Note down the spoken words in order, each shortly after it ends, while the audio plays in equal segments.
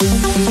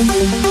From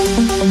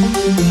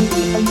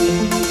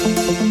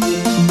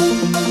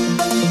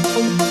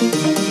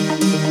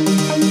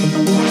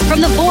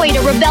the void,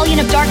 a rebellion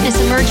of darkness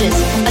emerges.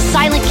 A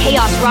silent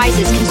chaos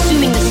rises,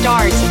 consuming the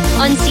stars.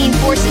 Unseen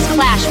forces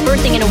clash,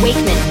 birthing an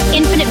awakening.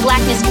 Infinite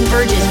blackness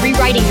converges,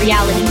 rewriting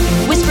reality.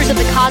 Whispers of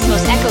the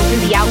cosmos echo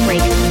through the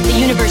outbreak. The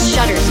universe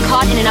shudders,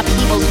 caught in an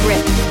upheaval's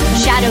grip.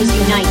 Shadows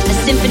unite, a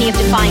symphony of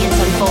defiance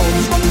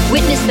unfolds.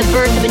 Witness the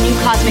birth of a new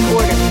cosmic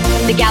order.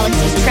 The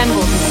galaxies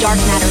tremble as dark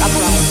matter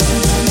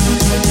uprises.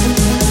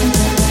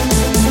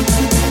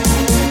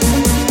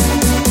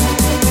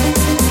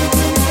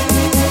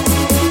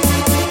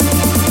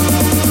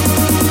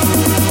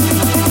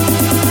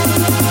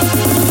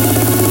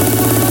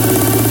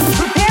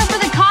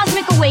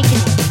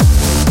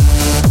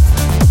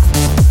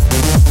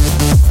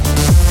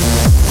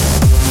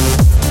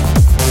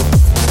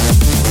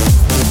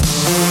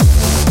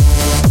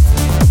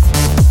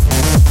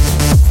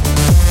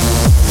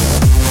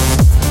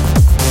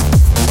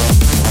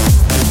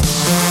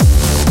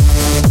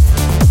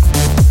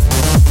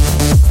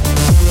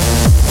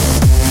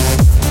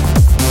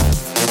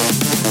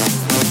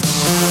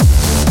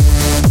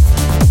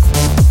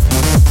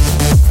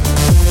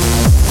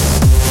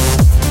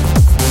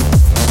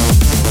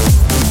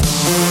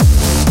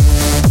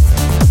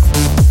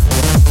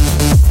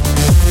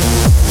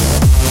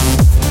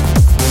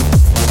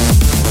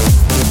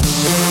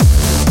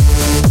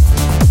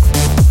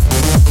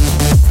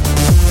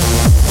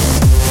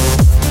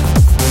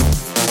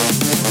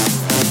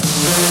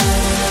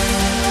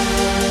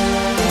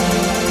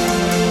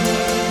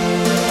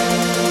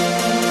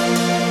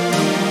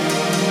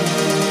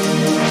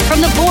 From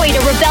the void,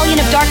 a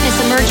rebellion of darkness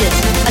emerges.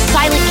 A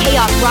silent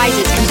chaos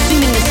rises,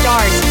 consuming the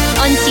stars.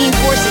 Unseen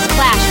forces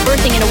clash,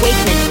 birthing an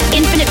awakening.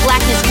 Infinite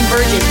blackness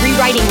converges,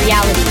 rewriting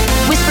reality.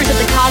 Whispers of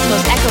the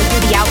cosmos echo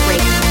through the outbreak.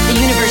 The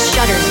universe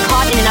shudders,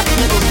 caught in an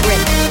upheaval's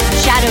grip.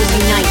 Shadows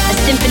unite, a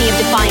symphony of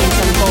defiance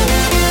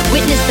unfolds.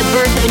 Witness the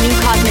birth of a new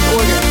cosmic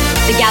order.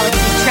 The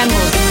galaxies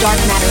tremble as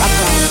dark matter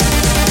uprises.